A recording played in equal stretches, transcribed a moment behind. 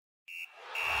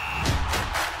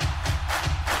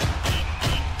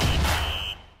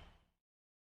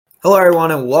Hello, everyone,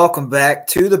 and welcome back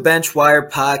to the Benchwire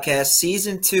Podcast,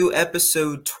 Season 2,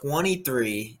 Episode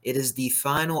 23. It is the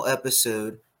final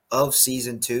episode of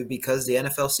Season 2 because the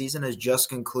NFL season has just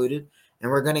concluded,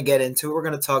 and we're going to get into it. We're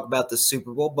going to talk about the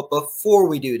Super Bowl, but before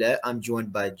we do that, I'm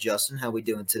joined by Justin. How we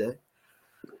doing today?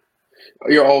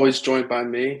 You're always joined by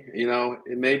me. You know,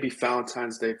 it may be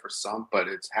Valentine's Day for some, but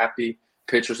it's happy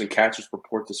pitchers and catchers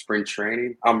report to spring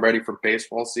training. I'm ready for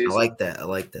baseball I season. like that. I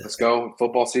like that. Let's go.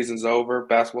 Football season's over.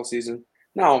 Basketball season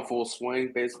now in full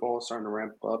swing. Baseball is starting to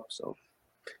ramp up. So,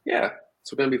 yeah,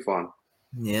 it's going to be fun.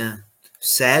 Yeah.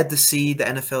 Sad to see the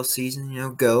NFL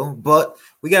season, go, but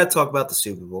we got to talk about the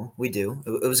Super Bowl. We do.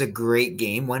 It was a great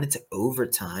game. Went into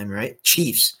overtime, right?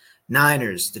 Chiefs,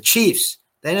 Niners, the Chiefs.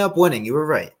 They ended up winning. You were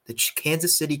right. The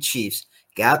Kansas City Chiefs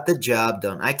got the job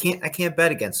done. I can't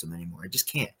bet against them anymore. I just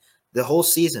can't. The whole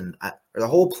season, or the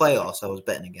whole playoffs, I was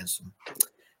betting against them.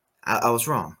 I was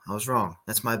wrong.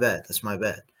 That's my bad.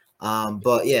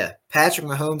 But yeah, Patrick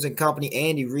Mahomes and company,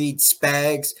 Andy Reid,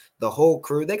 Spags, the whole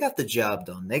crew, they got the job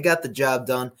done. They got the job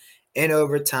done in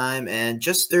overtime, and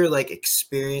just their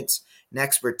experience and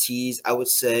expertise, I would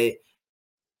say,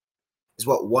 is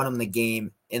what won them the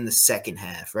game in the second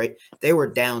half. Right? They were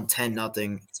down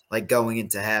 10-0, going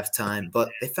into halftime, but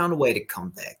they found a way to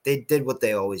come back. They did what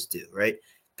they always do. Right?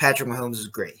 Patrick Mahomes was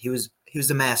great. He was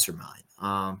the mastermind.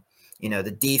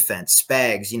 The defense,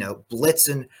 Spags,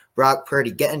 blitzing Brock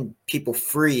Purdy, getting people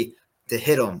free to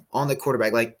hit them on the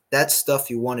quarterback. That's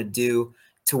stuff you want to do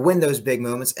to win those big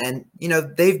moments. And,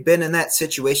 they've been in that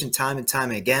situation time and time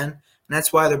again. And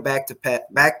that's why they're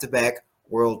back-to-back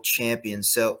world champions.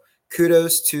 So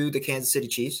kudos to the Kansas City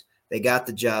Chiefs. They got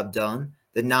the job done.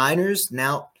 The Niners,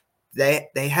 now they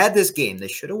had this game. They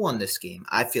should have won this game.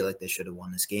 I feel like they should have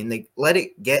won this game. They let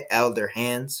it get out of their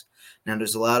hands. Now,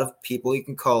 there's a lot of people you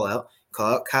can call out.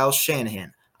 Call out Kyle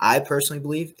Shanahan. I personally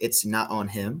believe it's not on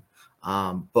him,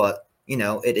 but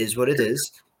it is what it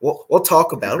is. We'll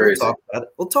talk about it.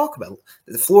 We'll talk about it.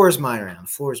 The floor is mine around.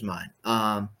 The floor is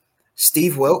mine.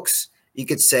 Steve Wilkes, you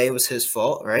could say it was his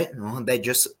fault, right? Well, they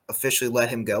just officially let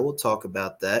him go. We'll talk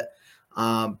about that.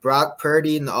 Brock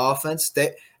Purdy and the offense,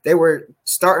 they were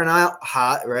starting out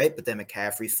hot, right? But then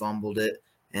McCaffrey fumbled it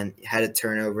and had a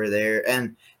turnover there,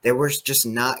 and they were just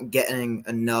not getting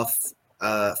enough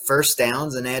first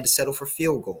downs, and they had to settle for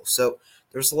field goals. So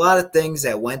there's a lot of things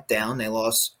that went down. They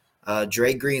lost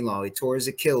Dre Greenlaw. He tore his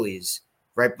Achilles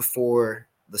right before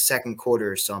the second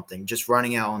quarter or something, just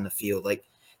running out on the field.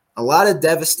 A lot of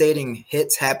devastating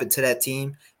hits happened to that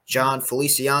team. John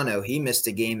Feliciano, he missed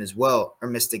a game as well,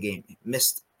 missed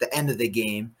the end of the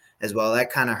game as well.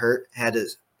 That kind of hurt. Had to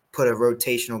put a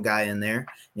rotational guy in there.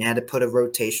 You had to put a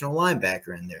rotational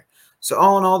linebacker in there. So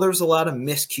all in all, there was a lot of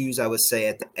miscues, I would say,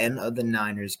 at the end of the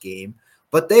Niners game.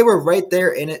 But they were right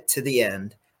there in it to the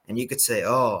end. And you could say,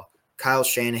 oh, Kyle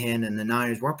Shanahan and the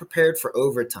Niners weren't prepared for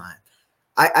overtime.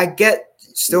 I get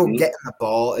still getting the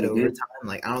ball at overtime.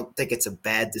 I don't think it's a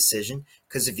bad decision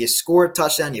because if you score a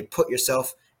touchdown, you put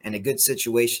yourself in a good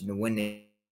situation to win the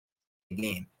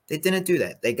game. They didn't do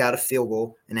that. They got a field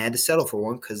goal and they had to settle for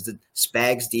one because the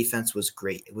Spags defense was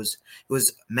great. It was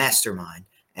mastermind.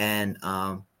 And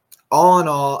all in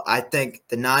all, I think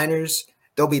the Niners,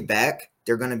 they'll be back.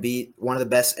 They're going to be one of the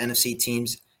best NFC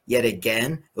teams yet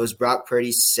again. It was Brock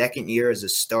Purdy's second year as a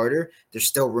starter. There's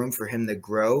still room for him to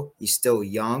grow. He's still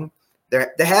young. They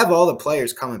have all the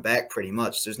players coming back pretty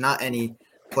much. There's not any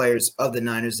players of the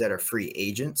Niners that are free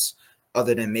agents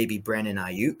other than maybe Brandon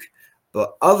Ayuk.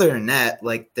 But other than that,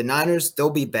 the Niners, they'll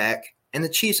be back. And the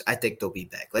Chiefs, I think they'll be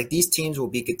back. These teams will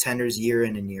be contenders year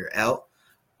in and year out.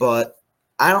 But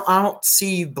I don't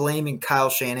see you blaming Kyle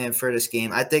Shanahan for this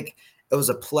game. I think it was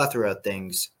a plethora of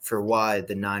things for why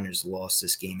the Niners lost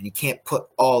this game. And you can't put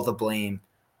all the blame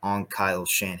on Kyle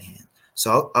Shanahan.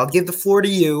 So I'll give the floor to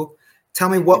you. Tell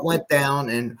me what went down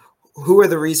and who are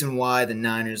the reason why the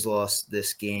Niners lost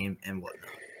this game and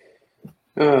whatnot.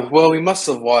 Well, we must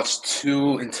have watched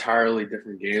two entirely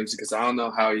different games because I don't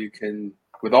know how you can,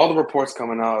 with all the reports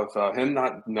coming out of him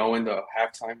not knowing the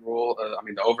halftime rule,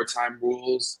 the overtime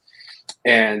rules,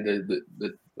 and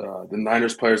the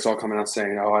Niners players all coming out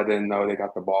saying, "Oh, I didn't know they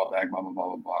got the ball back." Blah blah blah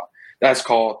blah blah. That's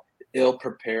called ill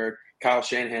prepared. Kyle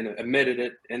Shanahan admitted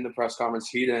it in the press conference.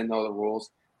 He didn't know the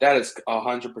rules. That is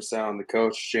 100% on the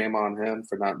coach. Shame on him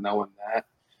for not knowing that.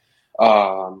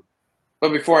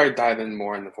 But before I dive in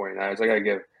more in the 49ers, I got to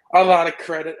give a lot of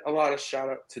credit, a lot of shout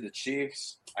out to the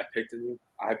Chiefs. I picked in you.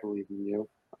 I believe in you,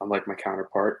 unlike my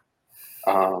counterpart.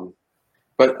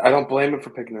 But I don't blame him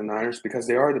for picking the Niners because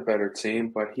they are the better team.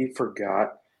 But he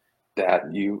forgot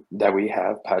that we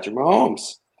have Patrick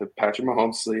Mahomes. Patrick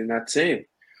Mahomes leading that team.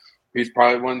 He's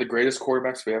probably one of the greatest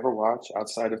quarterbacks we ever watched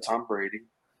outside of Tom Brady,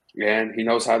 and he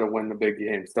knows how to win the big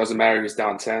games. Doesn't matter if he's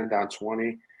down 10, down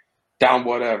 20, down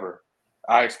whatever.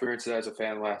 I experienced it as a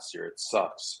fan last year. It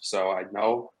sucks. So I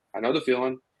know the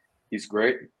feeling. He's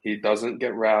great. He doesn't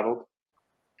get rattled.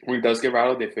 When he does get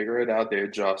rattled, they figure it out. They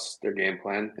adjust their game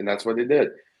plan, and that's what they did.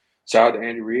 Shout out to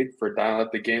Andy Reid for dialing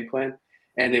up the game plan.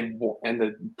 And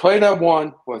the play that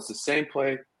won was the same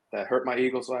play that hurt my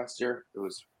Eagles last year. It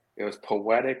was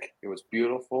poetic. It was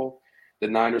beautiful. The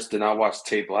Niners did not watch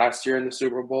tape last year in the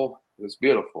Super Bowl. It was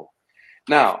beautiful.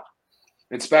 Now,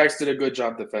 and Spags did a good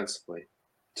job defensively,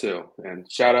 too.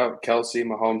 And shout out Kelsey,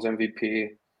 Mahomes MVP,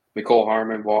 Nicole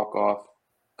Harmon, walk-off.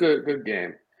 Good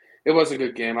game. It was a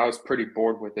good game. I was pretty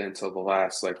bored with it until the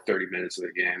last, 30 minutes of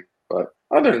the game. But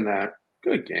other than that,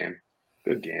 good game.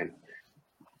 Good game.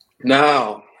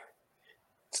 Now,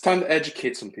 it's time to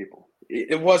educate some people.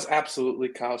 It was absolutely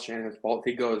Kyle Shanahan's fault.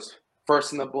 He goes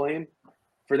first in the blame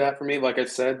for that for me. Like I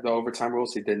said, the overtime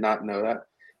rules, he did not know that.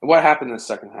 And what happened in the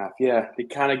second half? Yeah, he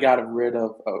kind of got rid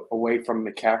of away from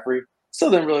McCaffrey.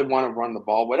 Still didn't really want to run the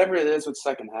ball. Whatever it is with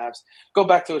second halves, go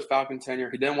back to his Falcon tenure.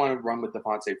 He didn't want to run with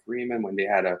Devontae Freeman when they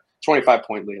had a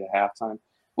 25-point lead at halftime. A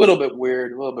little bit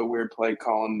weird play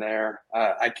calling there.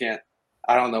 I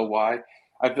don't know why.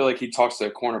 I feel like he talks to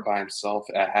a corner by himself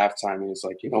at halftime, and he's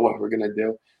like, you know what we're going to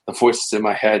do? The voices in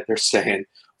my head, they're saying,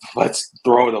 let's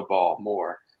throw the ball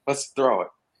more. Let's throw it.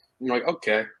 And you're like,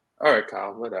 okay, all right,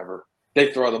 Kyle, whatever.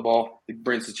 They throw the ball. It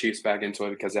brings the Chiefs back into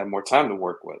it because they have more time to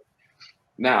work with.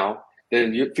 Now, they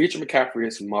didn't feature McCaffrey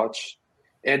as much,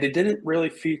 and they didn't really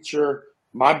feature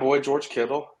my boy George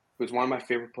Kittle, who's one of my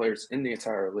favorite players in the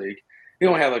entire league. He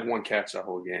only had one catch that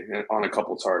whole game on a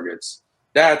couple targets.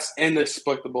 That's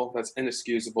inexplicable. That's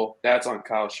inexcusable. That's on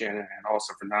Kyle Shanahan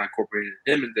also for not incorporating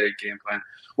him in the game plan.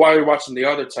 While you're watching the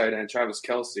other tight end, Travis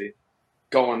Kelce,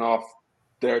 going off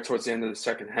there towards the end of the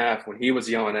second half when he was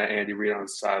yelling at Andy Reid on the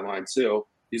sideline too.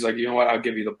 He's like, you know what? I'll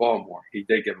give you the ball more. He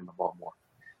did give him the ball more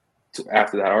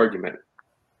after that argument.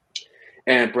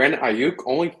 And Brandon Ayuk,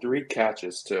 only 3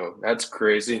 catches too. That's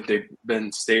crazy. They've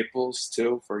been staples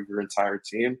too for your entire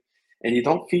team. And you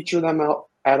don't feature them out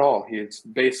at all. He's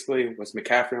basically was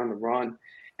McCaffrey on the run.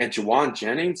 And Jawan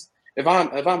Jennings, if I'm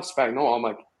Spagnuolo, I'm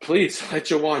like, please let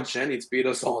Jawan Jennings beat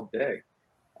us all day.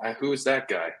 Who's that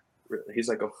guy? He's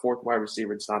like a 4th wide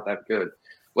receiver. It's not that good.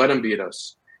 Let him beat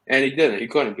us. And he didn't. He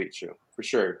couldn't beat you, for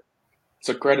sure.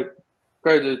 So credit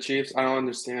to the Chiefs. I don't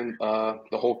understand the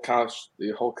whole Kyle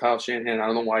Shanahan. I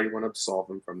don't know why you want to absolve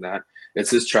him from that.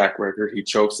 It's his track record. He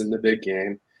chokes in the big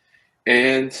game.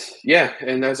 And yeah,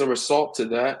 and as a result to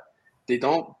that, you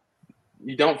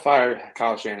don't fire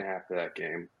Kyle Shanahan after that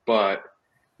game, but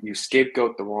you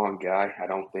scapegoat the wrong guy. I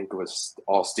don't think it was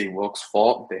all Steve Wilkes'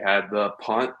 fault. They had the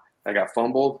punt that got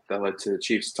fumbled that led to the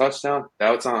Chiefs' touchdown.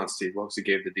 That was on Steve Wilkes. He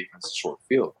gave the defense a short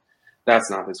field.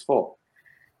 That's not his fault.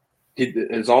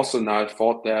 It's also not his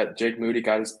fault that Jake Moody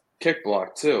got his kick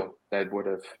blocked too. That would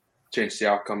have changed the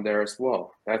outcome there as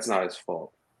well. That's not his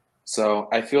fault. So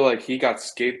I feel like he got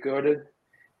scapegoated.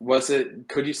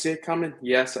 Could you see it coming?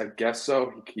 Yes, I guess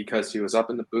so, because he was up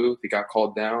in the booth. He got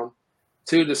called down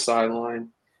to the sideline.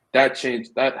 That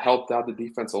helped out the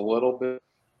defense a little bit.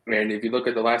 And if you look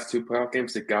at the last 2 playoff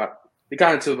games, they got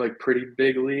into pretty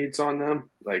big leads on them,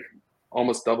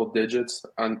 almost double digits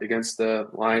against the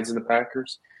Lions and the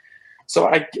Packers. So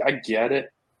I get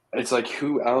it. It's like,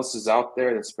 who else is out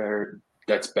there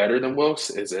that's better than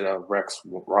Wilkes? Is it a Rex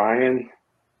Ryan?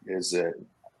 Is it,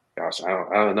 gosh, I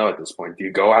don't know at this point. Do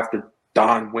you go after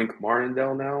Don Wink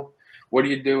Martindale now? What do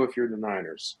you do if you're the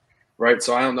Niners, right?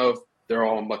 So I don't know if they're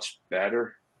all much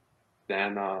better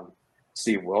than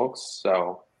Steve Wilkes.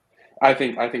 So I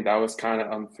think that was kind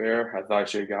of unfair. I thought I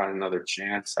should have gotten another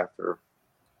chance after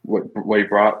what he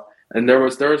brought. And there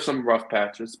were some rough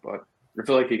patches, but I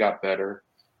feel like he got better.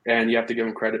 And you have to give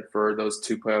him credit for those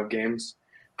 2 playoff games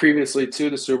previously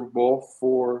to the Super Bowl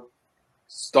for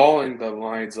stalling the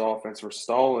Lions offense, for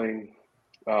stalling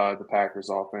the Packers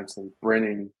offense, and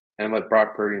let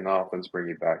Brock Purdy and the offense bring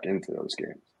you back into those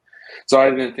games. So I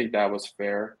didn't think that was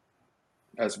fair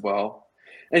as well.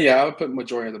 And yeah, I would put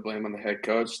majority of the blame on the head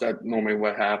coach. That's normally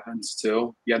what happens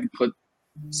too. You have to put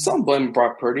some blame on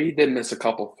Brock Purdy. He did miss a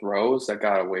couple throws that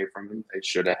got away from him they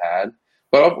should have had.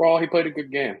 But overall, he played a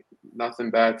good game.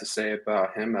 Nothing bad to say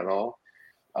about him at all.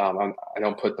 I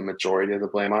don't put the majority of the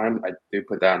blame on him. I do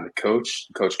put that on the coach.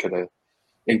 The coach could have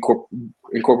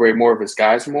incorporated more of his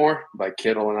guys more, like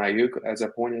Kittle and Ayuk, as I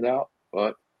pointed out.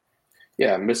 But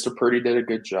yeah, Mr. Purdy did a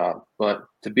good job. But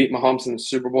to beat Mahomes in the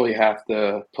Super Bowl, you have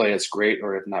to play as great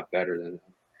or if not better than him.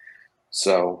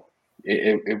 So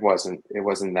it wasn't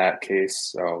that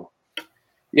case. So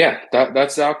Yeah,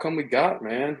 that's the outcome we got,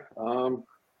 man.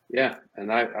 Yeah,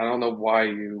 and I don't know why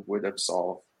you would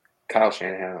absolve Kyle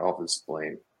Shanahan of this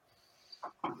blame.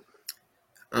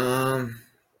 Um,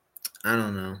 I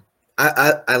don't know.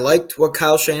 I liked what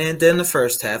Kyle Shanahan did in the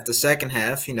first half. The second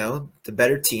half, the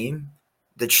better team,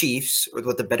 the Chiefs, or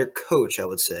with the better coach, I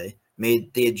would say,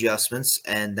 made the adjustments,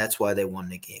 and that's why they won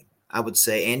the game. I would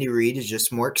say Andy Reid is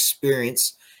just more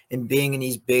experienced in being in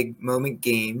these big moment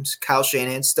games. Kyle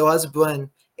Shanahan still hasn't been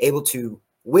able to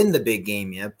win the big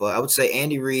game yet, but I would say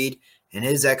Andy Reid and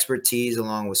his expertise,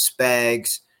 along with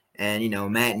Spags and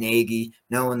Matt Nagy,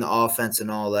 knowing the offense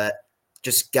and all that,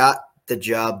 just got the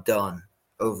job done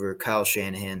over Kyle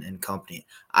Shanahan and company.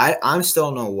 I'm still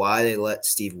don't know why they let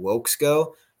Steve Wilkes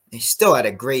go. He still had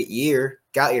a great year,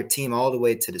 got your team all the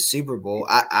way to the Super Bowl.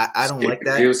 I don't like He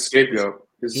that. was scapegoat.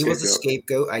 He was a He was a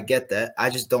scapegoat. scapegoat. I get that. I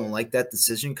just don't like that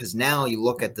decision because now you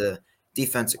look at the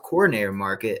defensive coordinator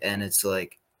market and it's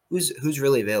like, who's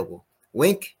really available?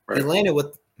 Wink, he Right. landed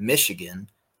with Michigan.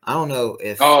 I don't know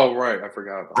if Oh, right. I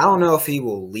forgot I about don't that. know if he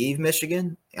will leave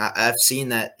Michigan. I've seen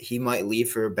that he might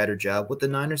leave for a better job with the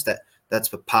Niners.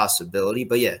 That's a possibility.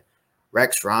 But yeah,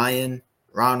 Rex Ryan,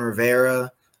 Ron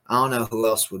Rivera. I don't know who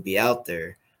else would be out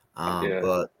there. Yeah.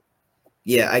 But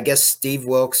yeah, I guess Steve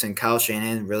Wilkes and Kyle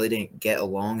Shanahan really didn't get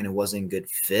along, and it wasn't a good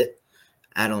fit.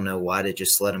 I don't know why they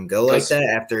just let him go like Does that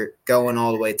after going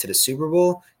all the way to the Super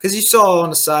Bowl. Because you saw on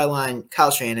the sideline,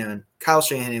 Kyle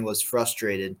Shanahan was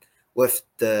frustrated with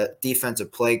the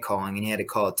defensive play calling, and he had to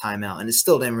call a timeout, and it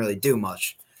still didn't really do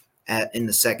much in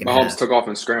the second Mahomes half. took off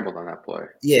and scrambled on that play?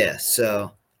 Yeah,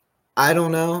 so I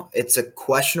don't know. It's a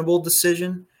questionable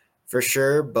decision for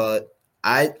sure, but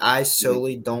I Mhm.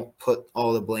 solely don't put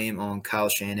all the blame on Kyle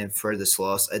Shanahan for this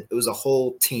loss. It was a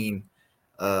whole team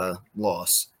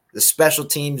loss. The special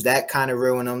teams that kind of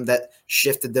ruined them. That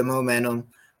shifted the momentum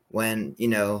when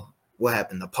what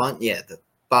happened. The punt, yeah, the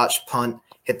botched punt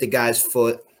hit the guy's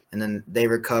foot, and then they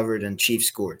recovered and Chiefs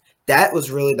scored. That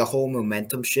was really the whole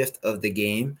momentum shift of the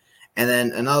game. And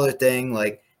then another thing,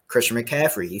 like Christian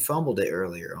McCaffrey, he fumbled it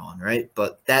earlier on, right?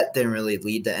 But that didn't really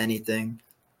lead to anything.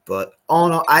 But all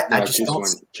in all, I No, just Chiefs don't.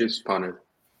 won. Chiefs punted.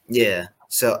 Yeah.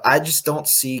 So I just don't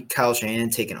see Kyle Shanahan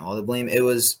taking all the blame. It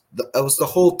was the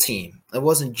whole team. It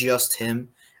wasn't just him.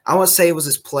 I want to say it was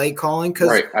his play calling because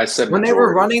Right. I said when they were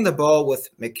majority. running the ball with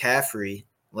McCaffrey,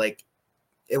 like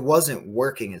it wasn't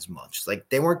working as much. Like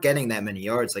they weren't getting that many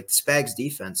yards. Like the Spags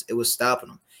defense, it was stopping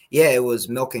them. Yeah, it was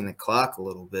milking the clock a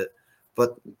little bit,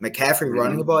 but McCaffrey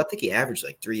running the Hmm. ball, I think he averaged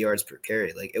like 3 yards per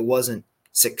carry. Like it wasn't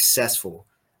successful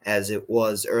as it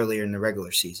was earlier in the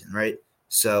regular season, right?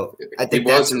 So I He think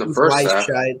was that's in the why first he half.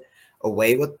 shied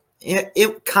away with. Yeah,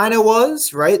 it kind of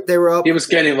was right. They were He up. was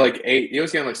getting like 8. He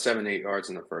was getting like 7, 8 yards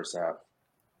in the first half. A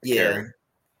Yeah, carry.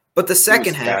 but the He was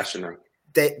second half, cashing them.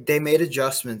 they made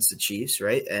adjustments, the Chiefs,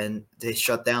 right? And they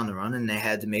shut down the run and they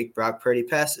had to make Brock Purdy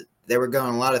pass it. They were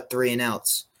going a lot of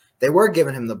 3-and-outs. They were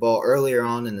giving him the ball earlier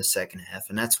on in the second half,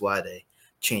 and that's why they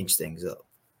changed things up.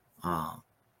 Um,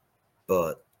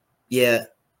 but yeah, it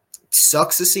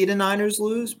sucks to see the Niners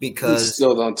lose You because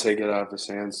still don't take it out of his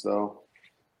hands, though.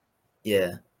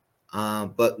 yeah.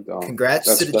 But You don't.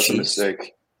 congrats to the That's a Chiefs.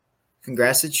 mistake.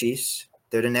 Congrats to the Chiefs.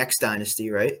 They're the next dynasty,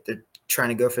 right? They're trying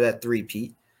to go for that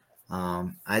three-peat.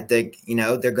 I think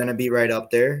they're going to be right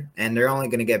up there, and they're only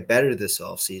going to get better this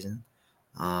offseason.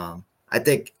 I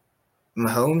think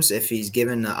Mahomes, if he's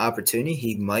given the opportunity,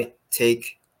 he might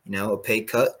take a pay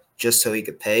cut just so he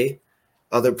could pay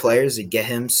other players to get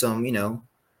him some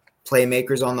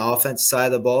playmakers on the offensive side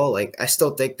of the ball. Like I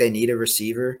still think they need a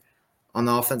receiver on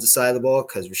the offensive side of the ball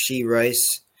because Rasheed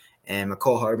Rice and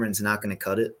McCall Hardman's not going to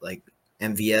cut it. Like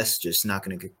MVS just not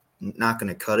going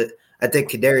to cut it. I think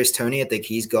Kadarius Toney, I think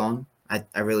he's gone.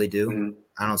 I really do. Hmm.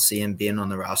 I don't see him being on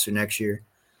the roster next year.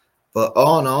 But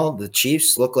all in all, the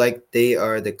Chiefs look like they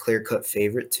are the clear-cut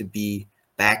favorite to be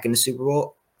back in the Super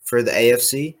Bowl for the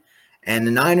AFC. And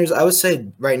the Niners, I would say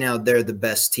right now they're the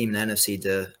best team in the NFC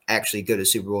to actually go to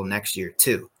Super Bowl next year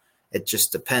too. It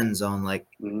just depends on like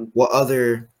Hmm. what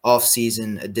other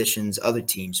offseason additions other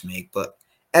teams make. But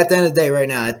at the end of the day, right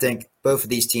now, I think both of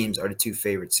these teams are the two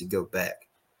favorites to go back.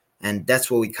 And that's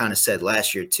what we kind of said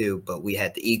last year too, but we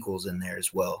had the Eagles in there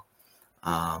as well.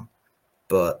 Um,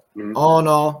 but Hmm. all in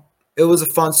all, it was a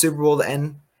fun Super Bowl to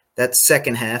end that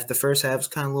second half. The first half was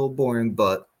kind of a little boring,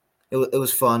 but it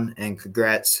was fun. And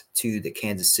congrats to the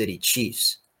Kansas City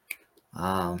Chiefs.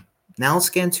 Now let's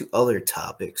get into other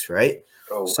topics, right?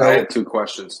 Oh, I So, had 2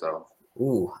 questions, though.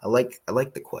 I like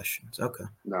the questions. Okay.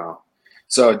 No.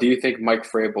 So, do you think Mike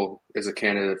Vrabel is a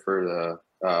candidate for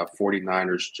the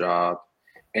 49ers job?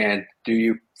 And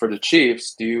for the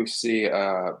Chiefs, do you see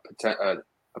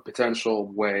a potential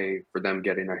way for them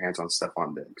getting their hands on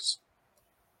Stephon Diggs?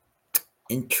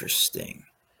 Interesting.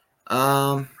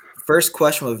 Um, First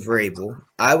question with Vrabel.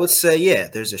 I would say, yeah,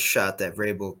 there's a shot that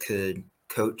Vrabel could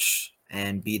coach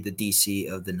and be the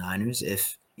DC of the Niners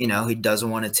if, he doesn't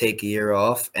want to take a year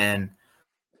off and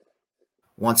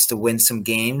wants to win some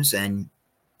games. And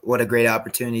what a great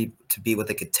opportunity to be with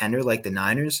a contender like the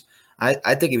Niners.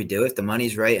 I think he would do it if the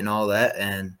money's right and all that.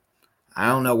 And I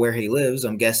don't know where he lives.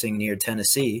 I'm guessing near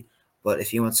Tennessee. But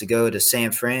if he wants to go to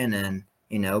San Fran and,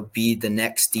 be the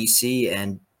next DC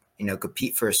and,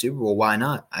 compete for a Super Bowl, why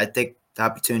not? I think the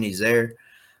opportunity's there.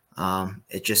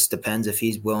 It just depends if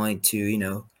he's willing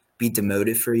to, be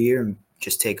demoted for a year and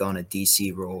just take on a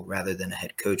DC role rather than a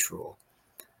head coach role.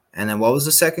 And then what was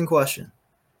the second question?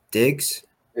 Diggs?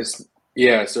 Is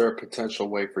there a potential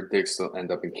way for Diggs to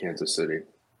end up in Kansas City?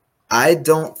 I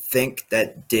don't think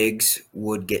that Diggs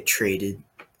would get traded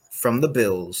from the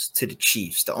Bills to the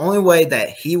Chiefs. The only way that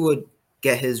he would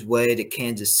get his way to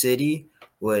Kansas City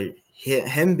would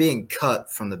him being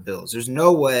cut from the Bills. There's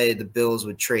no way the Bills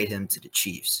would trade him to the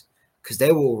Chiefs because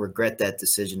they will regret that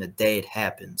decision the day it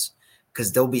happens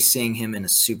because they'll be seeing him in a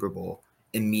Super Bowl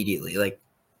immediately. Like,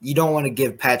 you don't want to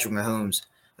give Patrick Mahomes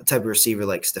a type of receiver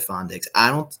like Stephon Diggs. I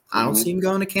don't see him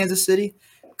going to Kansas City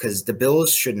because the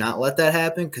Bills should not let that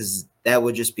happen because that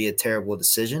would just be a terrible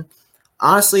decision.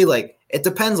 Honestly, like, it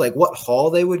depends like what haul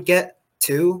they would get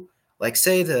to. Like,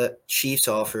 say the Chiefs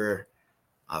offer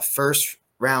a first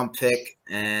round pick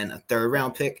and a third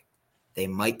round pick, they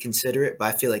might consider it,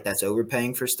 but I feel like that's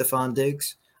overpaying for Stephon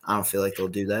Diggs. I don't feel like they'll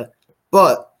do that.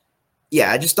 But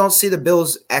yeah, I just don't see the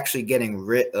Bills actually getting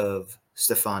rid of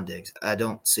Stephon Diggs. I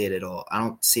don't see it at all. I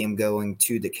don't see him going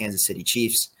to the Kansas City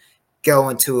Chiefs,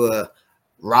 going to a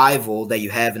rival that you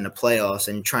have in the playoffs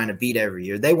and you're trying to beat every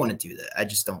year. They want to do that. I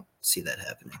just don't see that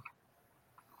happening.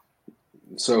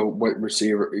 So what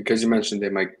receiver, because you mentioned they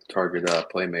might target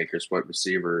playmakers, what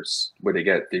receivers would they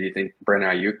get? Do you think Brent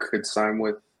Ayuk could sign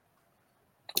with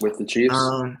the Chiefs?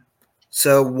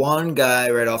 So one guy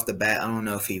right off the bat, I don't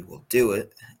know if he will do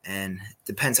it, and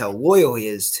depends how loyal he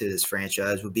is to this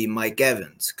franchise, would be Mike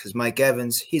Evans. Because Mike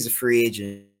Evans, he's a free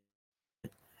agent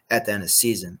at the end of the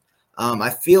season. I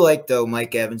feel like, though,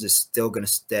 Mike Evans is still going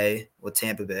to stay with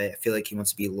Tampa Bay. I feel like he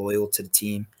wants to be loyal to the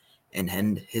team and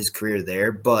end his career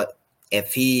there. But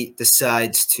if he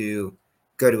decides to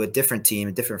go to a different team,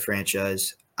 a different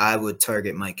franchise, I would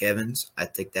target Mike Evans. I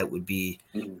think that would be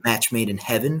match made in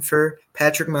heaven for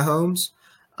Patrick Mahomes.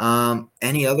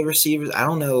 Any other receivers? I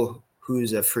don't know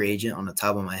who's a free agent on the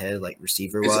top of my head, like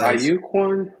receiver-wise. Is Ayuk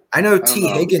one? I know T.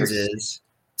 Higgins is.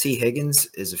 T. Higgins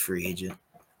is a free agent.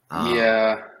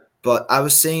 Yeah. But I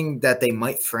was seeing that they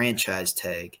might franchise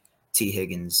tag T.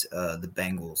 Higgins, the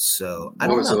Bengals. So I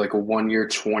don't know. Was it like a 1 year,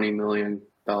 $20 million?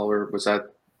 Was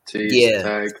that T's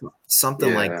tag?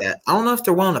 Something like that. I don't know if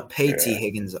they're willing to pay T.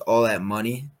 Higgins all that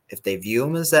money. If they view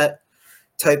him as that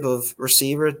type of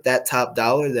receiver, that top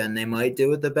dollar, then they might do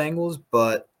with the Bengals.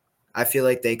 But I feel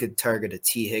like they could target a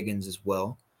T. Higgins as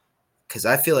well because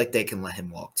I feel like they can let him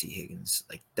walk, T. Higgins.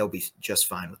 Like, they'll be just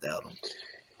fine without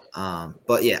him.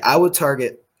 But, yeah, I would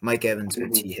target Mike Evans or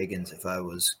T. Higgins if I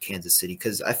was Kansas City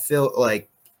because I feel like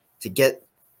to get,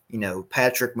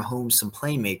 Patrick Mahomes some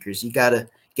playmakers, you got to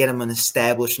get him an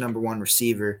established number one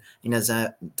receiver. He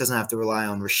doesn't have to rely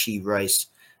on Rashee Rice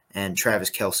and Travis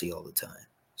Kelce all the time.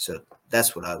 So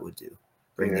that's what I would do.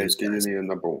 Bring those guys.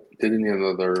 Didn't need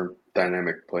another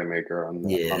dynamic playmaker on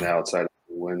the outside.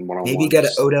 Maybe you got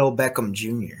an Odell Beckham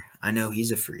Jr. I know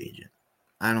he's a free agent.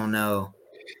 I don't know.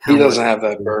 He doesn't have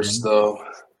that burst, though.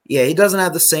 Yeah, he doesn't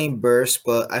have the same burst,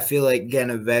 but I feel like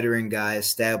getting a veteran guy,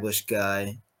 established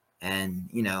guy, and,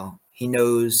 he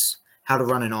knows how to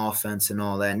run an offense and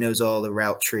all that, knows all the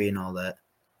route tree and all that.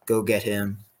 Go get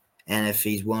him. And if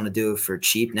he's willing to do it for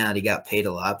cheap now that he got paid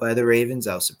a lot by the Ravens,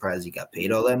 I was surprised he got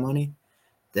paid all that money,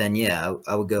 then, yeah,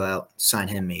 I would go out, sign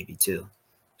him maybe too.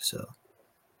 So,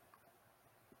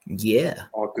 yeah.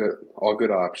 All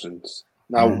good options.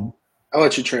 Now, I'll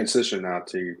let you transition now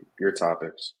to your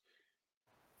topics.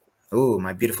 Oh,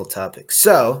 my beautiful topic.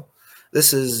 So,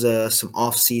 this is some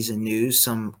off-season news,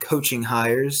 some coaching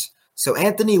hires. So,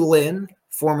 Anthony Lynn,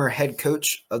 former head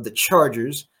coach of the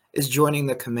Chargers, is joining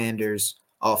the Commanders'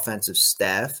 offensive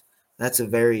staff. That's a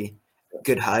very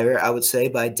good hire, I would say,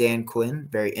 by Dan Quinn.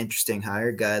 Very interesting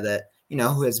hire, guy that,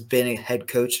 who has been a head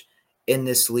coach in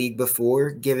this league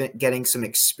before. Getting some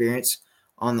experience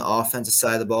on the offensive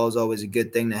side of the ball is always a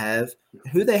good thing to have.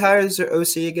 Who they hired as their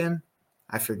OC again?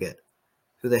 I forget.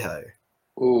 Who they hire?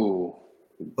 Ooh.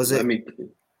 Was it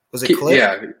Cliff?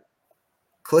 Yeah.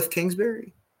 Cliff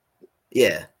Kingsbury?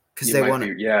 Yeah. because You they might want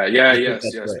to. be, yeah, I think yes,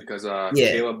 that's yes, right. because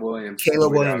Yeah, Caleb Williams Caleb tweeted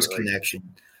out Williams like,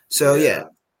 connection. So yeah, yeah,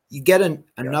 you get yes,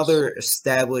 another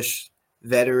established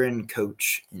veteran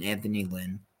coach in Anthony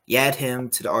Lynn. You add him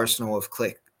to the arsenal of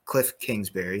Cliff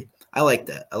Kingsbury. I like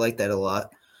that. I like that a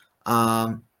lot.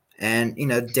 Um, and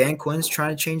Dan Quinn's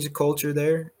trying to change the culture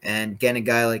there, and getting a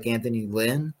guy like Anthony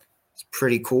Lynn is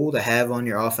pretty cool to have on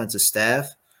your offensive staff.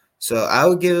 So I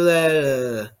would give that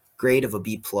a grade of a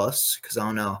B plus because I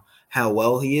don't know how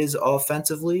well he is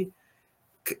offensively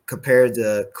compared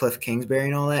to Cliff Kingsbury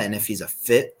and all that, and if he's a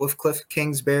fit with Cliff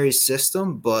Kingsbury's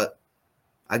system. But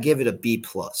I give it a B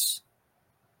plus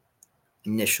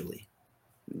initially.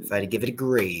 If I had to give it a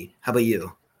grade, how about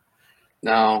you?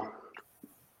 now,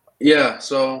 yeah.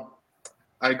 So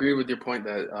I agree with your point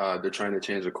that they're trying to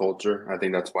change the culture. I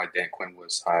think that's why Dan Quinn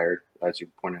was hired, as you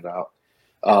pointed out.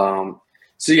 Um,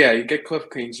 so yeah, you get Cliff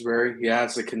Kingsbury. He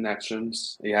has the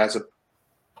connections. He has an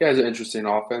interesting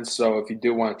offense. So if you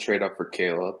do want to trade up for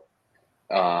Caleb,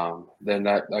 then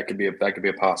that could be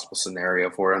a possible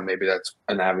scenario for him. Maybe that's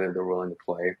an avenue they're willing to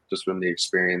play, just from the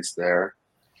experience there.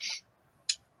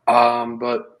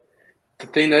 But the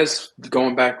thing is,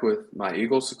 going back with my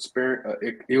Eagles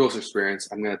experience,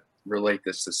 I'm gonna relate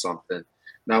this to something.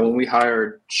 Now, when we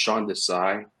hired Sean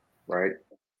Desai, right,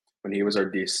 when he was our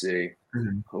DC,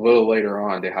 Mhm. a little later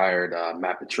on, they hired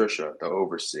Matt Patricia to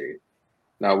oversee.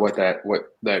 Now, what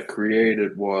that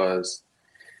created was,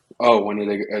 oh, when are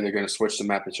they going to switch to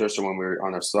Matt Patricia when we were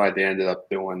on our side? They ended up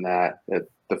doing that. That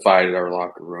divided our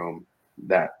locker room.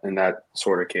 That in that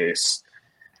sort of case.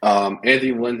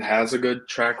 Anthony Lynn has a good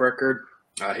track record.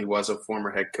 He was a former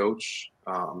head coach.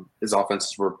 His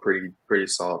offenses were pretty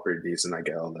solid, pretty decent. I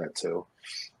get all that too.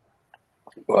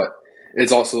 But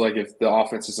it's also like if the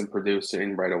offense isn't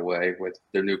producing right away with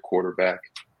their new quarterback,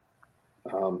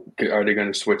 are they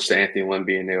going to switch to Anthony Lynn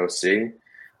being the OC?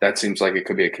 That seems like it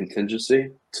could be a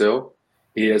contingency too.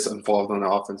 He is involved on the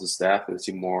offensive staff. Is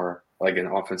he more like an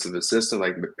offensive assistant,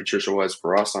 like Patricia was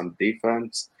for us on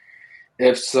defense?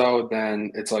 If so,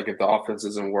 then it's like if the offense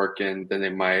isn't working, then they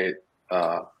might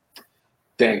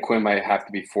Dan Quinn might have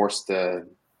to be forced to.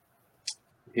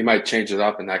 He might change it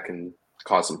up, and that can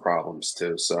cause some problems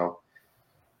too. So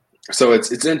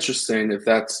it's interesting if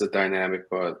that's the dynamic,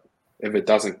 but if it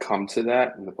doesn't come to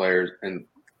that, and the players and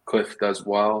Cliff does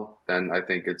well, then I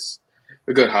think it's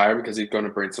a good hire because he's going to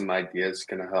bring some ideas,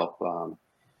 going to help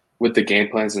with the game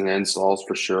plans and the installs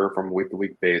for sure from a week to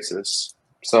week basis.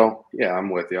 So yeah, I'm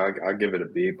with you. I give it a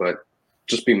B, but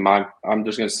just be mindful. I'm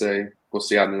just gonna say we'll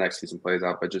see how the next season plays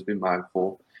out, but just be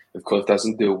mindful. If Cliff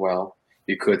doesn't do well,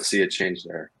 you could see a change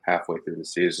there halfway through the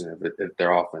season if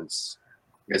their offense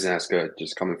isn't as good,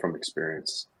 just coming from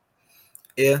experience.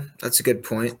 Yeah, that's a good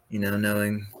point.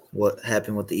 Knowing what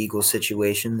happened with the Eagles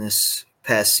situation this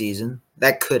past season,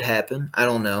 that could happen. I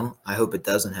don't know. I hope it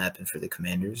doesn't happen for the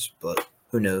Commanders, but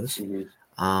who knows?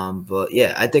 Mm-hmm. But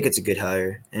yeah, I think it's a good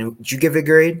hire. And did you give it a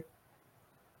grade?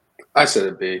 I said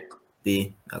a B.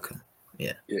 B. Okay.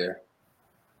 Yeah. Yeah.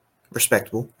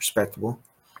 Respectable. Respectable.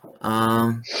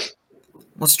 Um,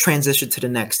 let's transition to the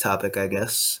next topic, I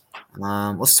guess.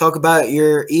 Let's talk about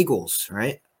your Eagles,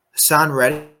 right? Hassan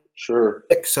Reddick. Sure.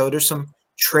 So there's some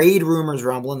trade rumors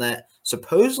rumbling that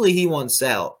supposedly he wants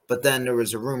out, but then there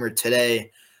was a rumor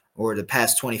today or the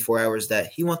past 24 hours that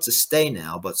he wants to stay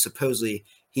now, but supposedly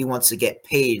he wants to get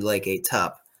paid like a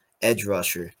top edge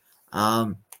rusher.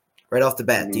 Um, right off the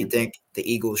bat, do you Mm-hmm. think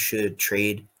the Eagles should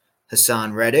trade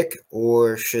Hassan Reddick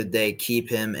or should they keep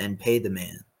him and pay the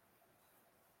man?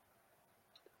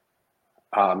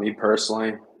 Me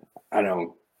personally, I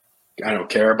don't I don't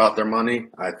care about their money.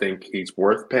 I think he's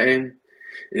worth paying.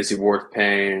 Is he worth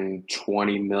paying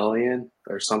 20 million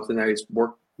or something that he's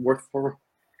worth for?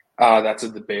 That's a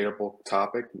debatable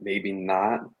topic. Maybe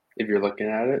not if you're looking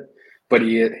at it, but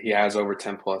he has over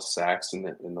 10 plus sacks in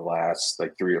the last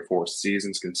like 3 or 4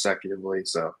 seasons consecutively.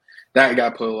 So that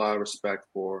got put a lot of respect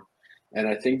for. And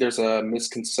I think there's a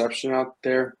misconception out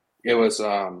there. It was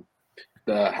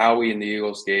the Howie and the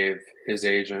Eagles gave his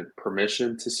agent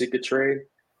permission to seek a trade.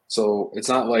 So it's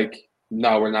not like,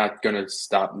 no, we're not going to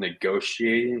stop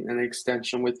negotiating an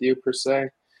extension with you per se,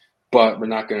 but we're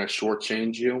not going to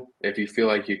shortchange you. If you feel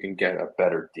like you can get a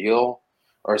better deal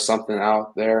or something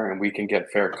out there and we can get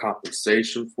fair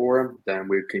compensation for him, then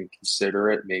we can consider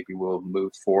it. Maybe we'll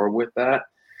move forward with that.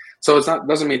 So it's not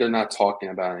doesn't mean they're not talking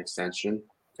about an extension.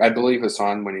 I believe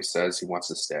Hassan when he says he wants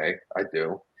to stay. I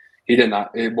do. He did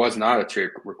not. It was not a trade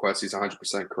request. He's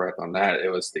 100% correct on that. It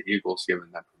was the Eagles giving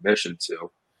them permission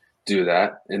to do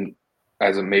that, and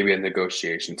as maybe a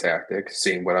negotiation tactic,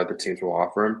 seeing what other teams will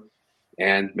offer him,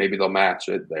 and maybe they'll match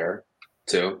it there.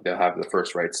 too. They'll have the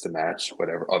first rights to match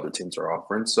whatever other teams are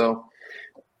offering. So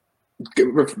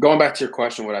going back to your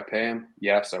question, would I pay him?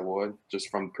 Yes, I would, just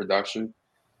from production.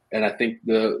 And I think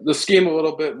the scheme a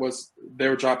little bit was they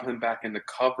were dropping him back into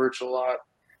coverage a lot.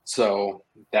 So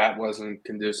that wasn't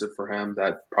conducive for him.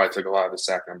 That probably took a lot of the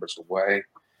sack numbers away.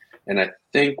 And I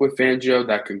think with Fangio,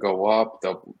 that could go up.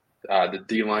 The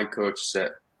D-line coach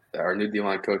said, our new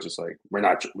D-line coach is like,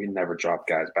 we never drop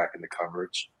guys back into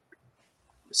coverage.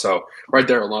 So right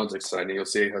there alone is exciting. You'll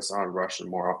see Hassan rushing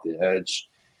more off the edge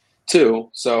too.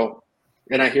 So,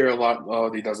 and I hear a lot,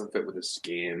 oh, he doesn't fit with his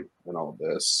scheme and all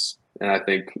this. And I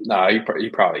think, he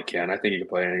probably can. I think he can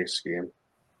play any scheme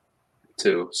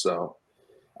too. So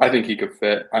I think he could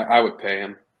fit. I would pay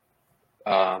him.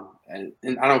 And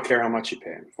I don't care how much you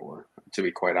pay him for, to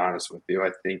be quite honest with you.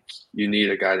 I think you need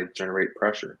a guy to generate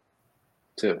pressure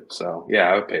too. So, yeah,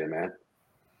 I would pay the man.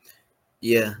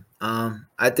 Yeah.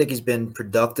 I think he's been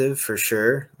productive for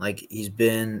sure. Like he's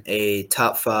been a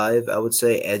top 5, I would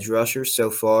say, edge rusher so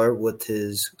far with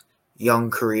his young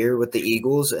career with the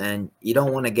Eagles. And you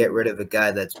don't want to get rid of a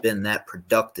guy that's been that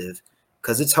productive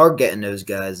because it's hard getting those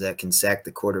guys that can sack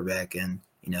the quarterback and,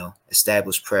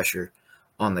 establish pressure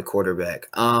on the quarterback.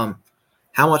 How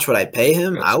much would I pay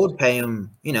him? I would pay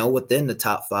him, within the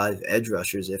top 5 edge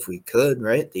rushers if we could,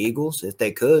 right? The Eagles, if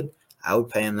they could, I would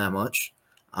pay him that much.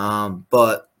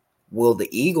 But will the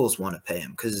Eagles want to pay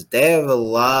him? Because they have a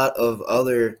lot of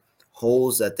other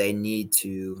holes that they need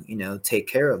to, take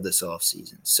care of this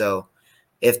offseason. So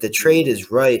if the trade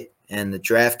is right and the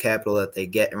draft capital that they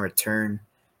get in return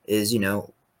is,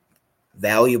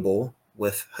 valuable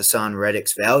with Hassan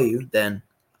Reddick's value, then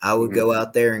I would go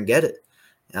out there and get it.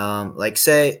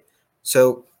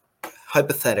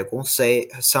 Hypothetical, say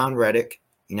Hassan Reddick,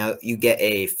 you get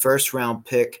a first round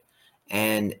pick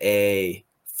and a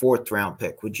 4th round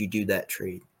pick. Would you do that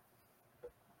trade?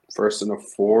 First and a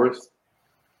 4th?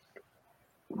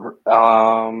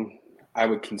 I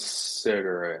would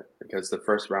consider it because the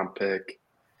first round pick,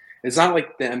 it's not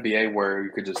like the NBA where you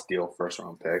could just deal first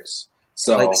round picks.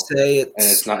 So,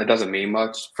 it doesn't mean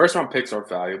much. First round picks are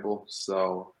valuable.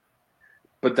 So,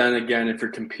 but then again, if you're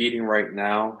competing right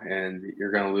now and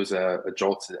you're going to lose a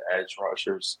jolt to the edge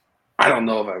rushers, I don't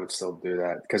know if I would still do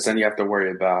that because then you have to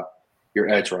worry about your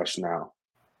edge rush now.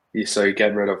 So you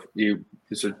get rid of you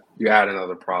add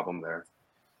another problem there.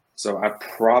 So I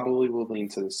probably will lean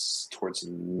towards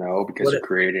no because you're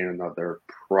creating another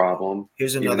problem.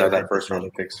 Here's another even though that first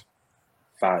round pick's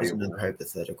valuable. Here's another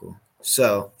hypothetical.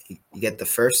 So you get the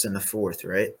 1st and the 4th,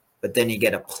 right? But then you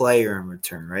get a player in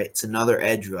return, right? It's another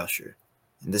edge rusher.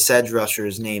 And this edge rusher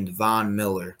is named Von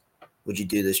Miller. Would you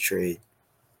do this trade?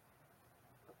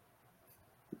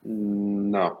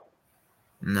 No.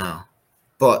 No.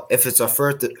 But if it's a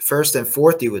 1st and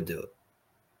 4th, you would do it.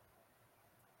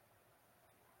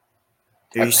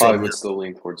 I probably would still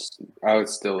lean towards. I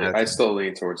still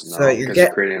lean towards no because you're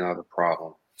creating another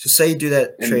problem. So say you do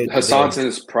that trade. And Hassan's in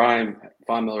his prime.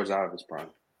 Von Miller's out of his prime.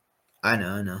 I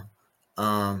know.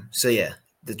 So yeah,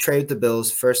 the trade with the Bills,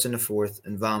 1st and the 4th,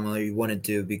 and Von Miller you want to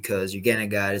do because you're getting a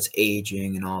guy that's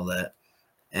aging and all that,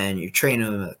 and you're training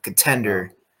him a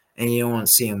contender, and you don't want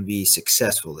to see him be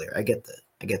successful there. I get that.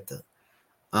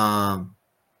 All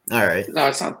right. No,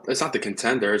 it's not the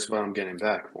contender. It's what I'm getting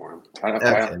back for him.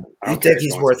 You think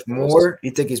he's worth more?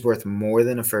 You think he's worth more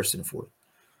than a 1st and 4th?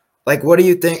 Like, what do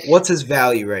you think? What's his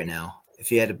value right now?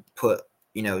 If you had to put,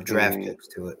 draft picks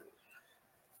to it.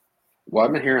 Well,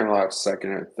 I've been hearing a lot of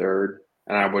 2nd and 3rd,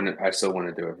 and I still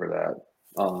wouldn't do it for that.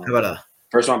 How about a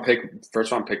first round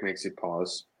pick makes you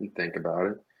pause and think about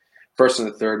it. 1st and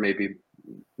the 3rd,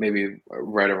 maybe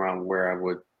right around where I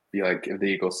would be like if the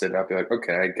Eagles sit up, be like,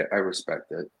 okay, I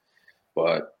respect it,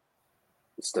 but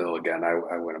still, again,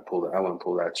 I wouldn't pull that. I wouldn't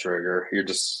pull that trigger. You're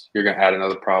gonna add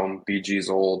another problem. BG's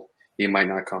old. He might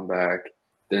not come back.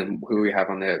 Then who we have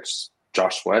on the edge?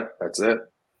 Josh Sweat. That's it.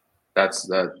 That's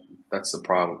the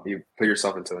problem. You put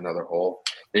yourself into another hole.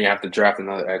 Then you have to draft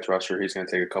another edge rusher. He's going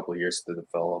to take a couple of years to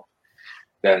develop.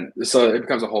 So it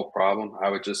becomes a whole problem. I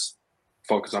would just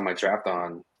focus on my draft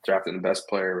on drafting the best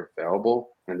player available,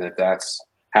 and if that's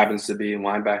happens to be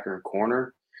linebacker and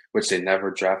corner, which they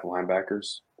never draft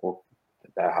linebackers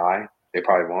that high. They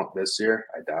probably won't this year.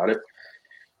 I doubt it.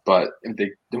 But if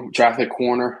they don't draft a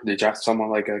corner, they draft someone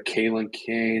like a Kalen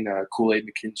Kane, a Kool-Aid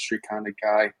McKinstry kind of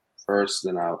guy first,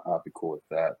 then I'll be cool with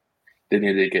that. They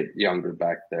need to get younger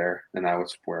back there, and that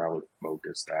was where I would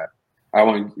focus that.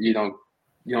 You don't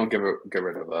get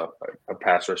rid of a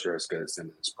pass rusher as good as him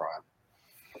in his prime.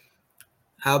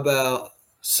 How about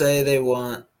say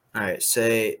the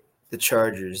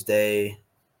Chargers, they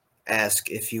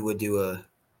ask if you would do a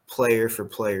player for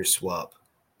player swap.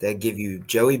 that give you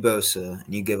Joey Bosa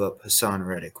and you give up Hassan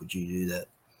Reddick, would you do that?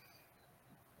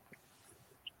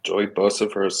 Joey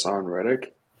Bosa for Hassan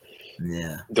Reddick.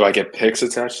 Yeah. Do I get picks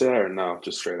attached to that or no?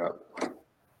 Just straight up.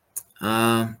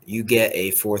 You get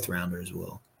a 4th rounder as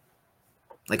well,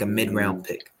 like a mid-round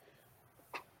pick.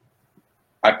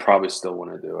 I probably still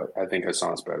want to do it. I think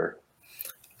Hassan's better.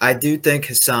 I do think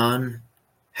Hassan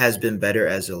has been better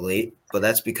as of late, but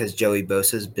that's because Joey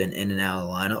Bosa's been in and out of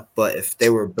the lineup. But if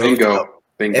they were both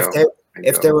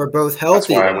if they were both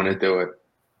healthy, that's why I want to do it.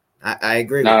 I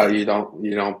agree no, with that. You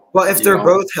don't. Well, if they're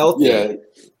both healthy, yeah,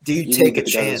 do you take a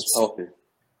chance? That's healthy.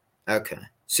 Okay,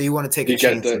 so you want to take a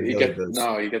chance? You get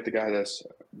the guy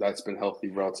that's been healthy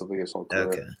relatively his whole career.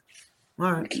 Okay,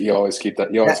 all right. You always keep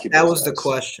that. You always keep that was the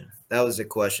question. That was the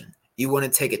question. You want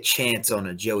to take a chance on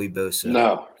a Joey Bosa?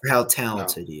 No. For how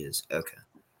talented he is. Okay.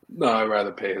 No, I'd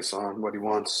rather pay Hassan what he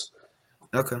wants.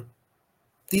 Okay.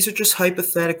 These are just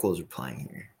hypotheticals we're playing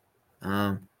here.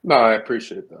 No, I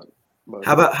appreciate that. But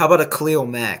how about a Khalil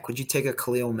Mack? Would you take a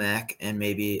Khalil Mack and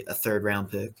maybe a 3rd round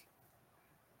pick?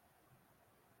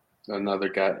 Another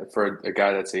guy for a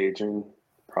guy that's aging?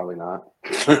 Probably not.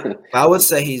 I would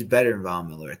say he's better than Von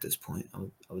Miller at this point.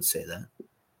 I would say that.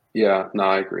 Yeah, no,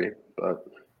 I agree, but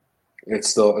it's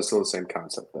still the same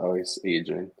concept though. He's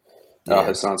aging. Yeah.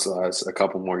 Hassan still has a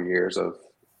couple more years of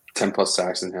 10+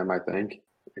 sacks in him, I think.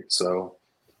 So,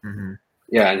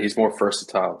 yeah, and he's more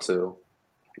versatile too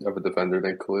of a defender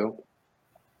than Khalil.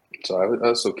 So I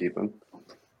would still keep him.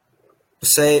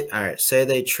 Say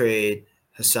they trade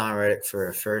Hassan Reddick for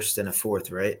a 1st and a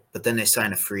 4th, right? But then they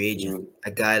sign a free agent,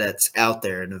 a guy that's out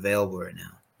there and available right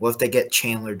now. What if they get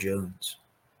Chandler Jones?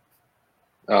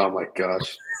 Oh my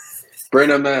gosh, bring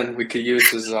him in. We could use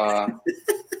his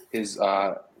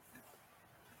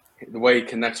the way he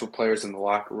connects with players in the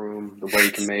locker room, the way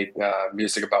he can make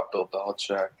music about Bill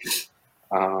Belichick.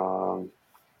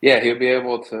 Yeah, he'll be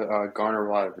able to garner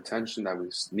a lot of attention that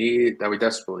we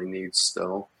desperately need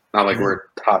still. Not like we're a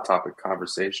hot topic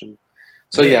conversation.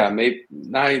 So maybe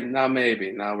now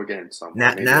we're getting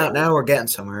somewhere. Now we're getting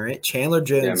somewhere, right? Chandler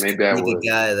Jones could be the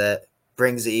guy that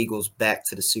brings the Eagles back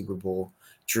to the Super Bowl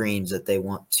dreams that they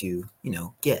want to,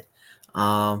 get.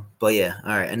 But yeah,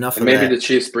 all right, enough of that. Maybe the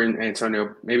Chiefs bring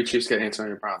Antonio. Maybe Chiefs get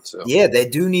Antonio Brown too. Yeah, they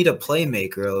do need a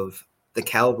playmaker of the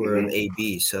caliber of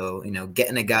AB. So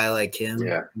getting a guy like him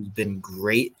who's been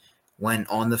great when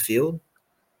on the field.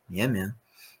 Yeah, man.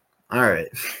 All right.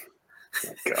 Oh,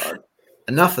 God.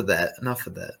 Enough of that.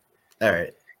 All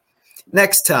right.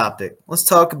 Next topic. Let's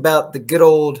talk about the good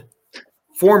old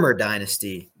former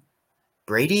dynasty,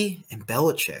 Brady and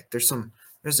Belichick.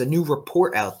 There's a new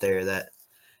report out there that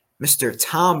Mr.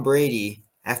 Tom Brady,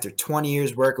 after 20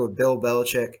 years working with Bill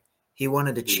Belichick, he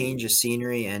wanted to change the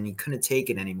scenery and he couldn't take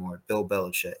it anymore. Bill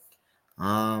Belichick.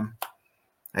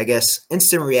 I guess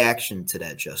instant reaction to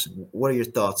that, Justin. What are your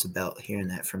thoughts about hearing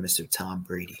that from Mr. Tom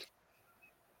Brady?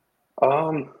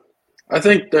 I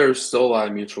think there's still a lot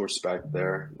of mutual respect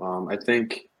there. I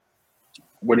think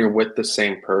when you're with the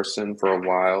same person for a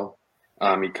while,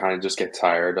 you kind of just get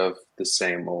tired of the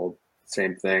same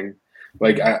thing.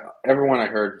 Like everyone I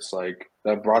heard was like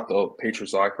that brought the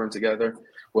Patriots locker room together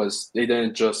was they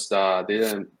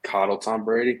didn't coddle Tom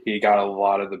Brady. He got a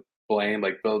lot of the blame.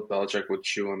 Like Bill Belichick would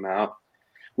chew him out,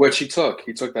 which he took.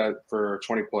 He took that for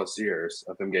 20+ years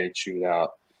of him getting chewed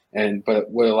out. But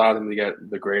what allowed him to get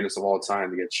the greatest of all time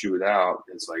to get chewed out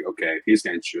is like, okay, if he's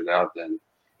getting chewed out, then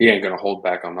he ain't going to hold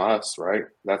back on us, right?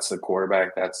 That's the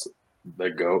quarterback. That's the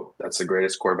GOAT. That's the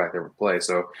greatest quarterback ever played.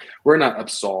 So we're not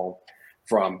absolved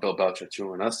from Bill Belichick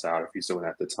chewing us out if he's doing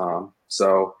that to Tom.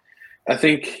 So I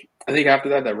think after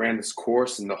that ran its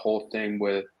course, and the whole thing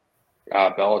with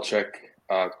Belichick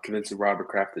convincing Robert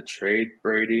Kraft to trade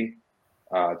Brady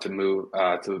to move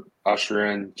to usher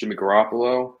in Jimmy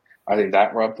Garoppolo. I think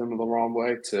that rubbed him the wrong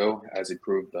way too, as he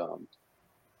proved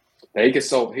that he could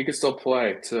still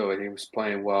play too, and he was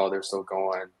playing well. They're still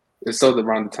going. It's still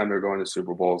around the time they're going to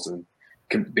Super Bowls and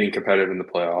being competitive in the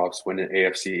playoffs, winning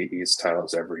AFC East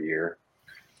titles every year,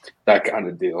 that kind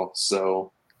of deal.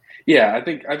 So, yeah, I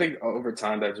think over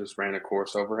time that just ran a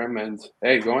course over him. And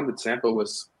hey, going to Tampa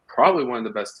was probably one of the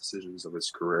best decisions of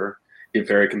his career. He's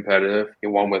very competitive. He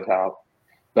won without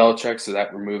Belichick, so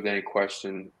that removed any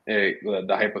question, the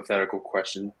hypothetical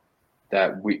question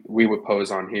that we would pose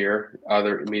on here,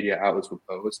 other media outlets would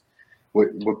pose.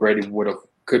 Would Brady would have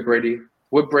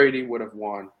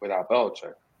won without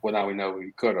Belichick? Well, now we know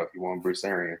he could have. He won Bruce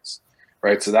Arians,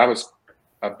 right? So that was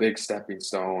a big stepping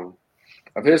stone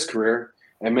of his career.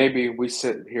 And maybe we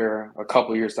sit here a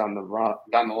couple of years down the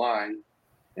line,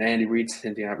 and Andy Reid's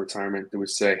hinting at retirement. They would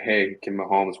say, "Hey, can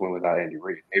Mahomes win without Andy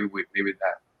Reid?" Maybe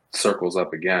that circles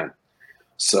up again.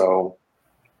 So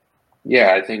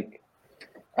yeah, I think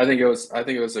it was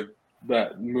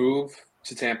that move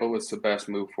to Tampa was the best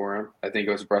move for him. I think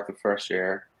it was a breath of fresh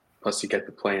air. Plus, you get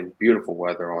to play in beautiful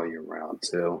weather all year round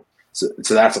too. So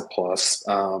that's a plus.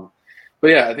 But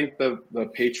yeah, I think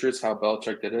the Patriots, how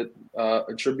Belichick did it,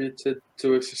 attributed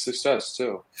to his success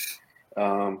too.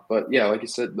 But yeah, like you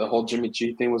said, the whole Jimmy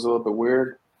G thing was a little bit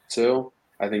weird too.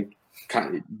 I think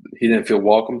kind of, he didn't feel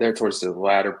welcome there towards the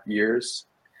latter years,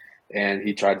 and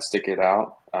he tried to stick it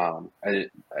out. If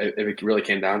it really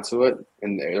came down to it,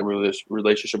 and the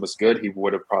relationship was good, he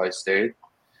would have probably stayed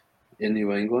in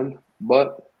New England.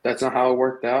 But that's not how it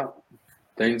worked out.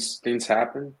 Things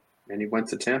happen, and he went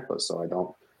to Tampa. So I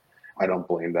don't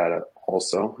blame that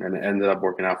also, and it ended up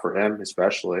working out for him,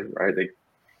 especially right.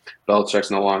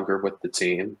 Belichick's no longer with the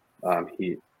team.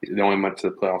 He only went to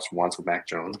the playoffs once with Mac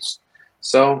Jones.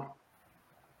 So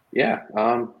yeah,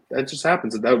 that just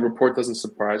happens. That report doesn't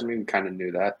surprise me. We kind of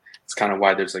knew that. It's kind of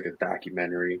why there's like a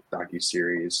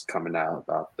docu-series coming out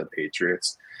about the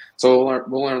Patriots. So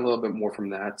we'll learn a little bit more from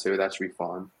that too. That should be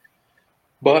fun.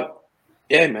 But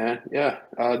yeah, man, yeah,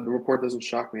 the report doesn't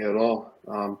shock me at all.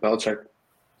 Belichick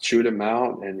chewed him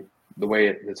out, and the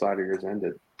way his latter years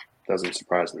ended doesn't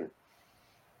surprise me.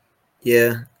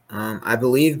 Yeah, I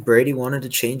believe Brady wanted to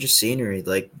change the scenery,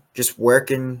 like just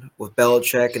working with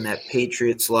Belichick in that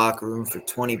Patriots locker room for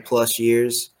 20 plus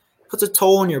years puts a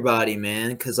toll on your body,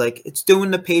 man. Because like it's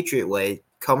doing the Patriot way,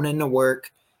 coming into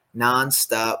work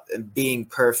nonstop and being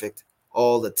perfect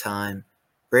all the time.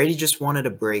 Brady just wanted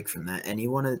a break from that, and he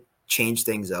wanted to change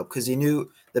things up because he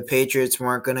knew the Patriots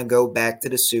weren't going to go back to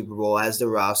the Super Bowl as the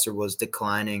roster was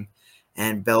declining,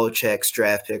 and Belichick's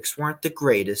draft picks weren't the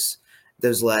greatest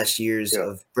those last years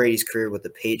Yeah, of Brady's career with the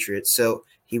Patriots. So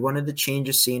he wanted to change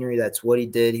the scenery. That's what he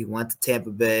did. He went to Tampa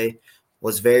Bay,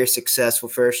 was very successful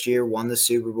first year, won the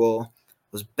Super Bowl,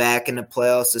 was back in the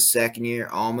playoffs the second year,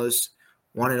 almost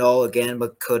won it all again,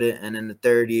 but couldn't. And in the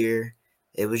third year,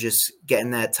 it was just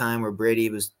getting that time where Brady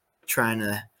was trying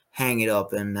to hang it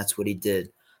up, and that's what he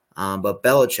did. But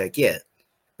Belichick, yeah.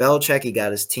 Belichick, he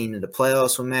got his team to the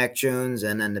playoffs with Mac Jones,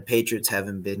 and then the Patriots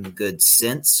haven't been good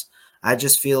since. I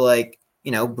just feel like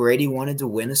Brady wanted to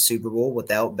win a Super Bowl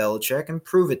without Belichick and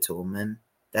prove it to him, and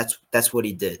that's what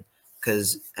he did.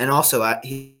 And also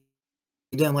he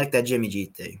didn't like that Jimmy G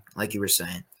thing, like you were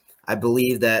saying. I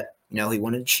believe that he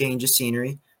wanted to change the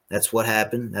scenery. That's what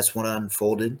happened. That's what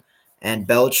unfolded. And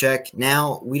Belichick.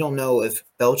 Now we don't know if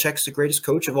Belichick's the greatest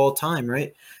coach of all time,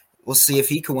 right? We'll see if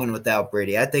he can win without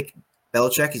Brady. I think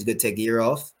Belichick, he's going to take a year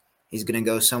off. He's going to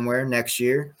go somewhere next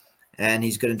year, and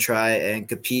he's going to try and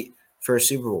compete for a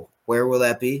Super Bowl. Where will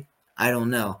that be? I don't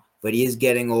know. But he is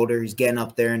getting older. He's getting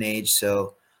up there in age.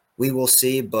 So we will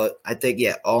see. But I think,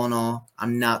 yeah, all in all,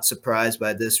 I'm not surprised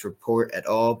by this report at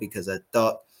all because I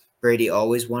thought Brady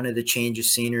always wanted to change the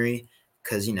scenery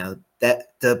because,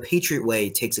 that the Patriot way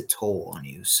takes a toll on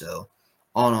you. So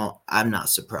all in all, I'm not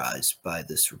surprised by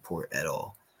this report at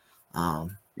all.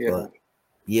 yeah. But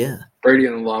yeah. Brady,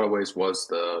 in a lot of ways, was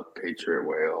the Patriot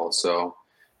way, also.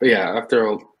 But yeah, after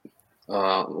a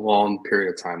long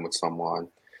period of time with someone,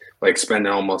 like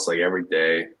spending almost like every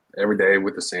day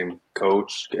with the same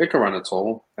coach, it can run a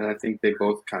toll. And I think they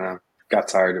both kind of got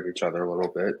tired of each other a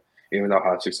little bit, even though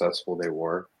how successful they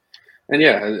were. And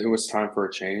yeah, it was time for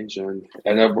a change, and it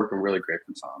ended up working really great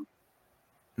for Tom.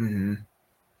 Mm-hmm.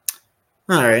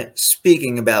 All right.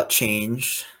 Speaking about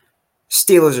change,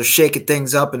 Steelers are shaking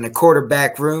things up in the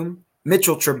quarterback room.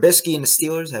 Mitchell Trubisky and the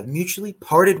Steelers have mutually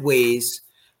parted ways,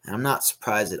 and I'm not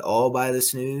surprised at all by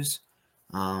this news.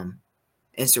 Um,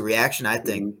 Instant reaction, I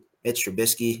think Hmm. Mitch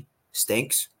Trubisky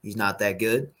stinks. He's not that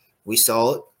good. We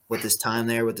saw it with his time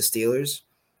there with the Steelers.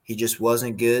 He just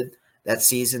wasn't good. That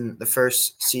season, the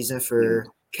first season Yeah. for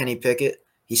Kenny Pickett,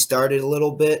 he started a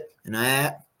little bit, and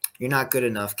you're not good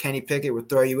enough. Kenny Pickett would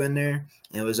throw you in there,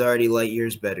 and it was already light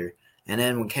years better. And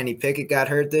then when Kenny Pickett got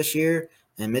hurt this year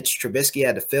and Mitch Trubisky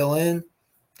had to fill in,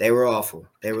 they were awful.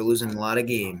 They were losing a lot of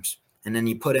games. And then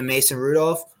you put in Mason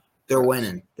Rudolph, they're Facts.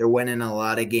 winning. They're winning a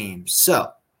lot of games.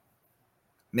 So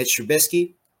Mitch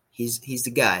Trubisky, he's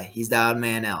the guy. He's the odd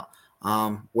man out.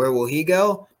 Where will he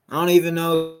go? I don't even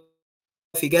know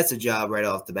if he gets a job right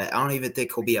off the bat. I don't even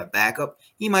think he'll be a backup.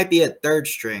 He might be a third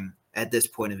string at this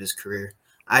point of his career.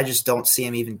 I just don't see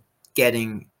him even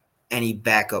getting any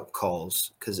backup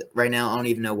calls because right now I don't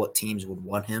even know what teams would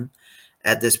want him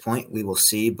at this point. We will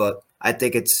see, but I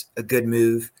think it's a good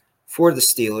move for the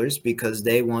Steelers because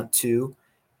they want to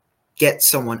get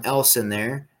someone else in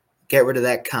there, get rid of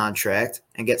that contract,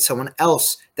 and get someone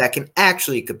else that can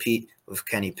actually compete with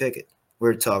Kenny Pickett.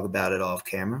 We're talking about it off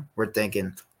camera. We're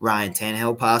thinking Ryan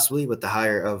Tannehill possibly with the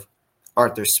hire of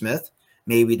Arthur Smith.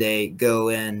 Maybe they go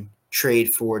and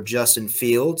trade for Justin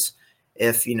Fields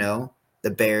if, the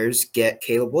Bears get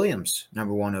Caleb Williams,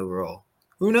 number 1 overall.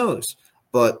 Who knows?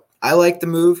 But I like the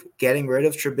move, getting rid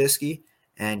of Trubisky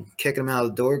and kicking him out of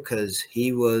the door because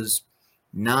he was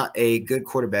not a good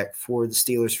quarterback for the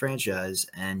Steelers franchise,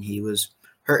 and he was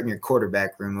hurting your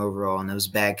quarterback room overall, and it was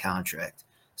a bad contract.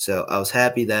 So I was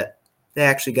happy that they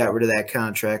actually got rid of that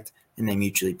contract and they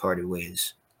mutually parted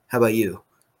ways. How about you,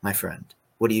 my friend?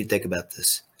 What do you think about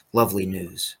this lovely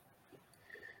news?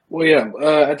 Well, yeah.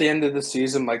 At the end of the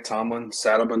season, Mike Tomlin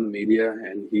sat up on the media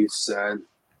and he said,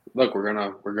 "Look, we're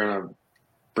gonna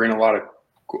bring a lot of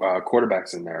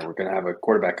quarterbacks in there. We're gonna have a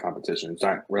quarterback competition.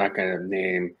 We're not gonna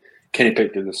name Kenny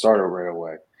Pickett the starter right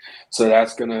away. So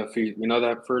that's gonna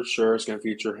that for sure is gonna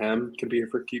feature him competing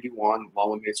for QB1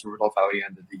 along with Mason Rudolph at the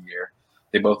end of the year.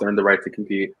 They both earned the right to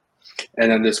compete. And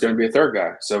then there's going to be a third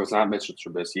guy. So it's not Mitchell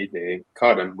Trubisky. They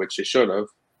cut him, which they should have,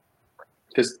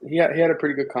 because he had a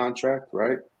pretty good contract,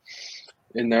 right?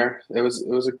 In there, it was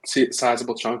a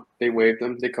sizable chunk. They waived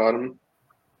him, they cut him,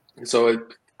 so it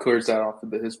clears that off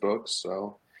of his books.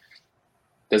 So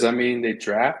does that mean they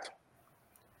draft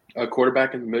a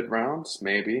quarterback in the mid rounds?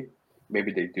 Maybe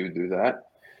they do that.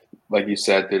 Like you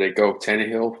said, do they go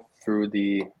Tannehill through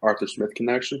the Arthur Smith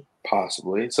connection?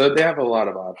 Possibly. So they have a lot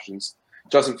of options.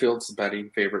 Justin Fields is a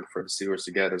betting favorite for the Steelers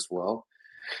to get as well.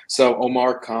 So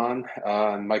Omar Khan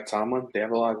and Mike Tomlin, they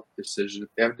have a lot of decision.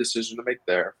 They have a decision to make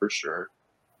there for sure.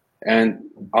 And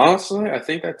honestly, I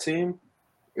think that team,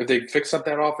 if they fix up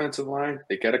that offensive line,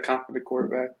 they get a confident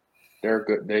quarterback, they're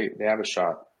good. They have a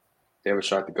shot. They have a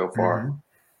shot to go far.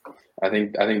 Mm-hmm. I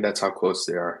think that's how close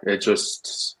they are. It's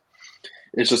just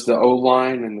the O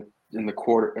line and the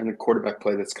quarterback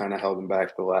play that's kind of held them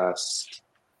back the last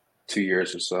 2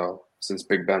 years or so since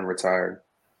Big Ben retired.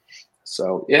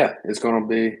 So yeah, it's going to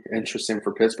be interesting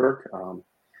for Pittsburgh.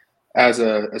 As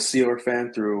a Steeler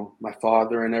fan through my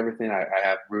father and everything, I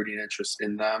have rooting interest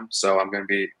in them. So I'm going to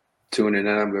be tuning in.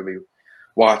 I'm going to be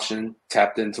watching,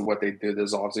 tapped into what they do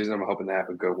this offseason. I'm hoping to have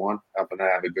a good one. I'm hoping to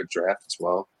have a good draft as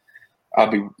well. I'll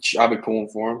be pulling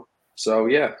for them. So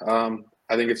yeah,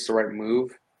 I think it's the right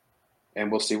move,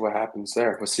 and we'll see what happens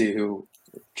there. We'll see who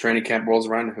training camp rolls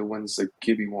around and who wins the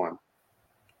QB1.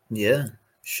 Yeah,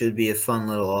 should be a fun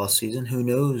little off season. Who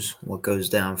knows what goes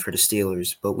down for the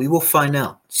Steelers, but we will find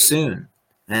out soon.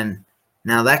 And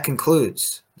now that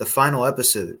concludes the final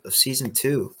episode of season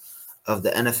 2 of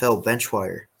the NFL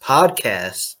Benchwire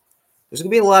podcast. There's going to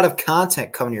be a lot of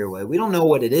content coming your way. We don't know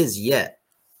what it is yet.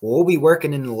 We'll be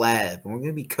working in the lab, and we're going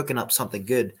to be cooking up something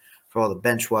good for all the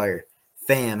Benchwire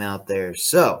fam out there.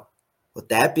 So, with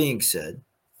that being said,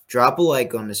 drop a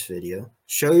like on this video,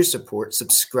 show your support,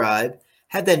 subscribe,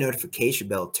 have that notification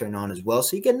bell turned on as well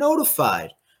so you get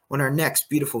notified when our next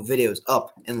beautiful video is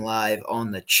up and live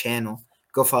on the channel.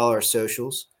 Go follow our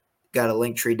socials. Got a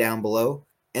link tree down below.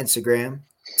 Instagram,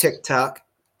 TikTok,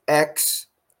 X,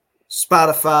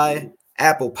 Spotify,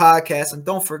 Apple Podcasts, and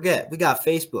don't forget, we got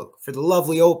Facebook for the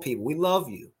lovely old people. We love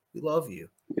you. We love you.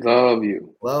 We love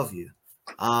you. Love you.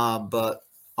 But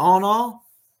all in all,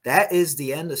 that is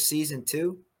the end of season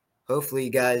 2. Hopefully you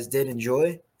guys did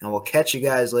enjoy, and we'll catch you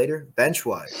guys later.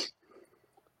 Benchwire.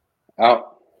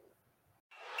 Out.